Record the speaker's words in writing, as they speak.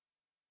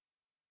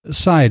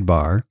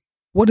Sidebar.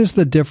 What is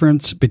the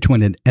difference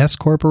between an S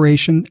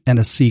corporation and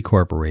a C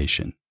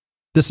corporation?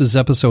 This is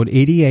episode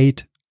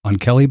 88 on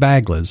Kelly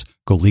Bagla's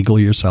Go Legal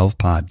Yourself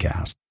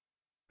podcast.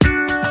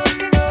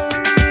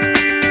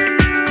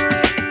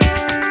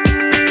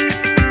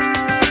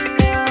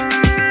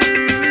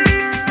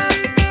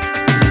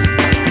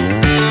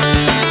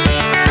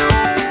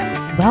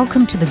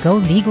 Welcome to the Go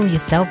Legal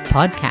Yourself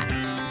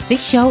podcast.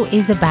 This show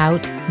is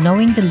about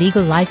knowing the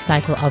legal life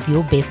cycle of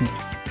your business.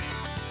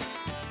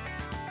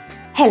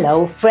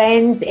 Hello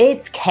friends,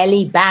 it's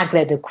Kelly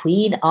Bagla, the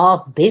Queen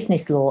of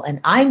Business Law,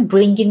 and I'm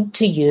bringing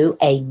to you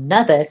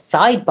another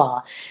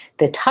sidebar.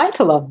 The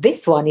title of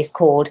this one is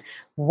called,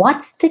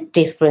 What's the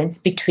Difference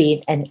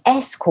Between an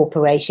S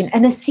Corporation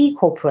and a C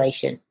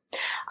Corporation?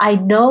 I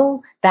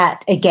know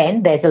that,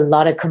 again, there's a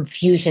lot of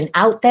confusion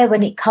out there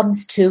when it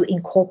comes to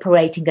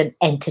incorporating an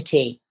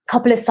entity. A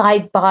couple of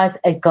sidebars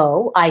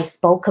ago, I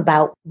spoke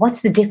about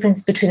what's the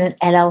difference between an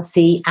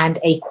LLC and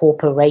a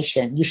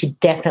corporation. You should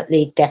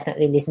definitely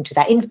listen to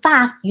that. In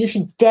fact, you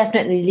should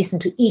definitely listen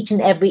to each and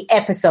every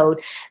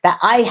episode that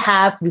I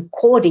have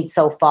recorded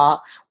so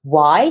far.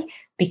 Why?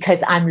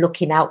 Because I'm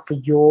looking out for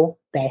your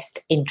best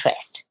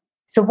interest.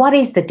 So what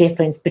is the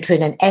difference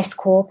between an S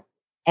Corp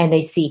and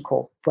a C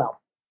Corp? Well,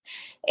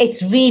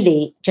 it's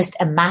really just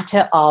a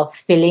matter of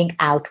filling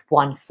out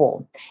one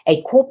form.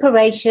 A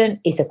corporation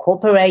is a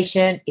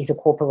corporation is a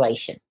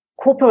corporation.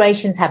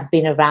 Corporations have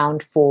been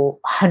around for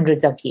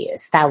hundreds of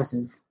years,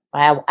 thousands,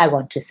 I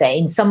want to say.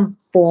 In some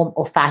form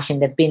or fashion,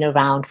 they've been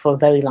around for a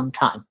very long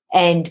time.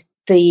 And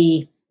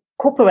the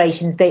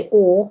corporations, they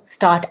all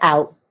start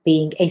out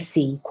being a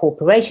C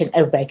corporation,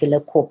 a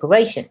regular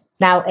corporation.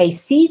 Now, a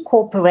C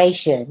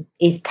corporation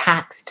is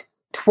taxed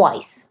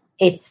twice.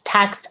 It's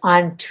taxed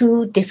on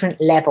two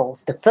different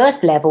levels. The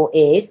first level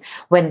is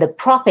when the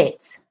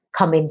profits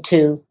come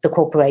into the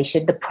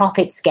corporation, the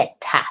profits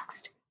get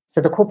taxed. So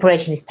the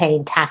corporation is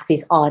paying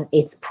taxes on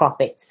its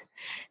profits.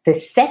 The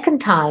second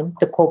time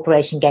the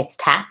corporation gets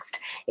taxed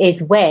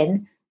is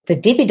when the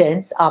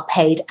dividends are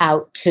paid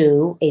out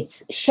to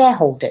its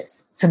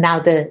shareholders. So now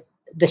the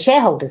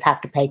shareholders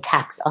have to pay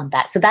tax on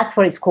that. So that's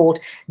what it's called,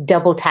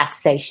 double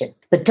taxation.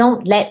 But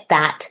don't let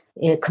that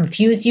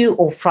confuse you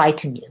or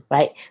frighten you,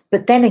 right?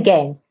 But then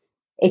again,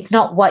 it's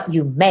not what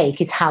you make,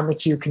 it's how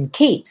much you can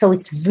keep. So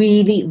it's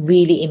really,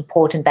 really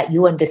important that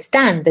you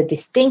understand the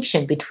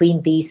distinction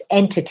between these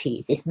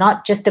entities. It's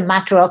not just a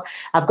matter of,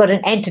 I've got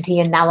an entity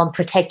and now I'm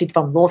protected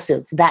from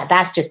lawsuits.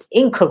 That's just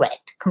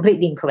incorrect,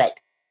 completely incorrect.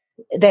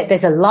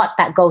 There's a lot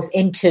that goes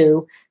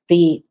into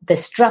the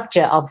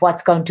structure of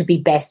what's going to be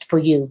best for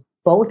you,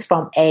 both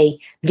from a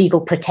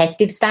legal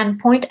protective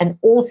standpoint and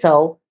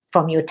also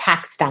from your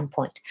tax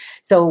standpoint.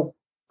 So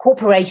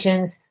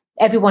corporations,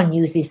 everyone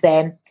uses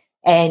them,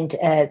 and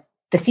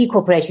the C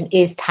corporation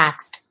is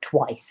taxed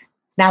twice.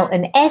 Now,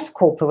 an S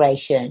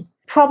corporation,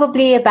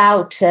 probably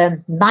about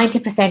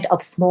 90%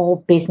 of small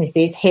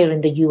businesses here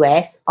in the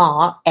US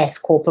are S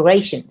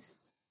corporations.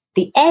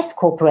 The S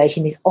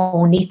corporation is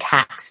only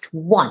taxed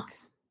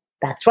once.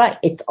 That's right,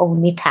 it's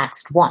only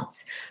taxed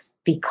once.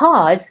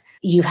 Because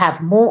you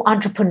have more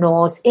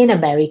entrepreneurs in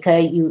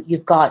America,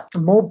 you've got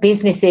more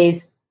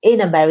businesses in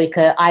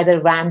America,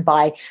 either ran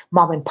by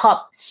mom and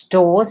pop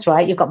stores,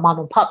 right? You've got mom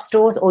and pop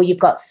stores, or you've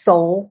got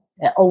sole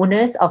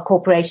owners of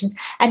corporations,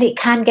 and it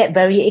can get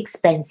very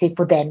expensive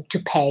for them to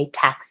pay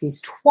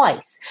taxes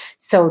twice.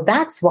 So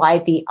that's why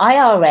the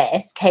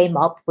IRS came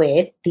up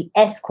with the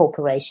S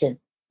corporation.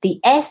 The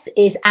S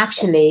is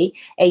actually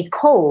a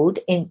code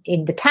in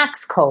the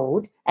tax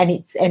code, and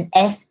it's an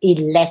S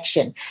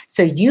election.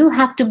 So you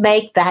have to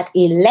make that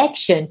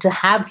election to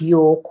have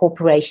your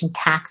corporation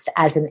taxed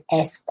as an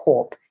S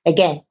Corp.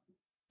 Again,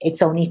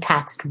 it's only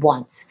taxed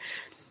once.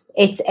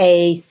 It's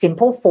a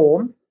simple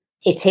form.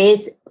 It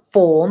is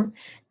form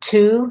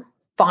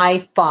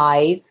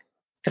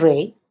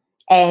 2553,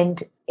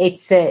 and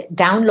it's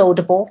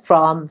downloadable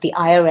from the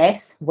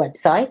IRS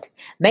website.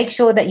 Make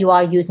sure that you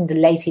are using the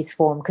latest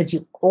form, because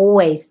you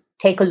always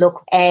take a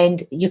look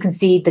and you can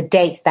see the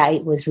date that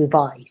it was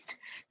revised.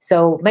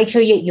 So make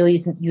sure you're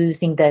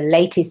using the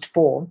latest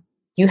form.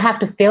 You have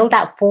to fill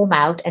that form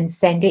out and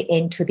send it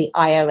in to the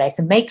IRS,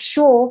 and make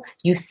sure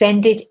you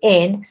send it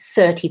in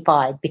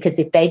certified, because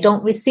if they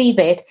don't receive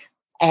it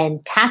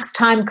and tax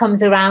time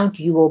comes around,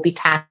 you will be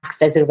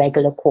taxed as a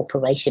regular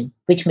corporation,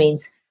 which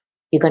means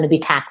you're going to be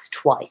taxed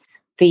twice.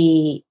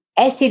 The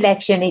S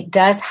election, it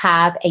does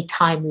have a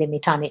time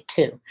limit on it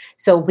too.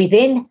 So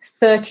within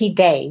 30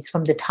 days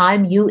from the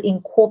time you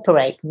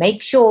incorporate,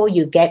 make sure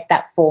you get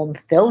that form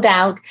filled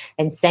out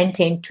and sent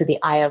in to the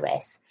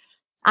IRS.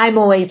 I'm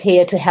always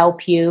here to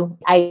help you.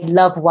 I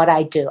love what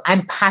I do.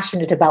 I'm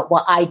passionate about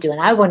what I do.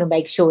 And I want to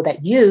make sure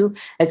that you,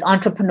 as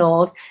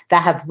entrepreneurs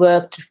that have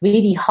worked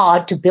really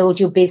hard to build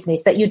your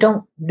business, that you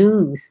don't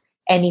lose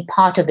any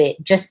part of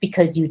it just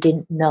because you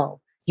didn't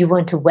know, you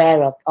weren't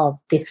aware of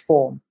this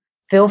form.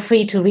 Feel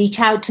free to reach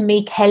out to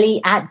me,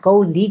 Kelly at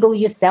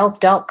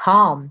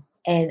golegalyourself.com,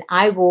 and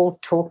I will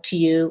talk to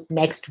you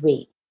next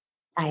week.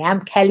 I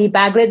am Kelly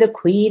Bagla, the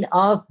Queen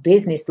of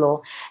Business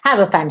Law. Have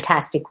a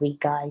fantastic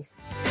week, guys.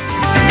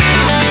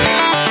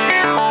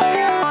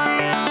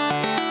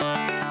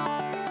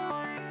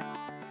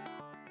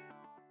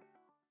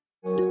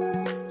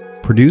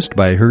 Produced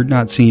by Heard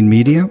Not Seen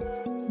Media.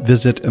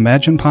 Visit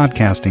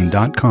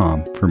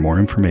imaginepodcasting.com for more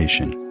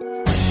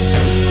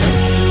information.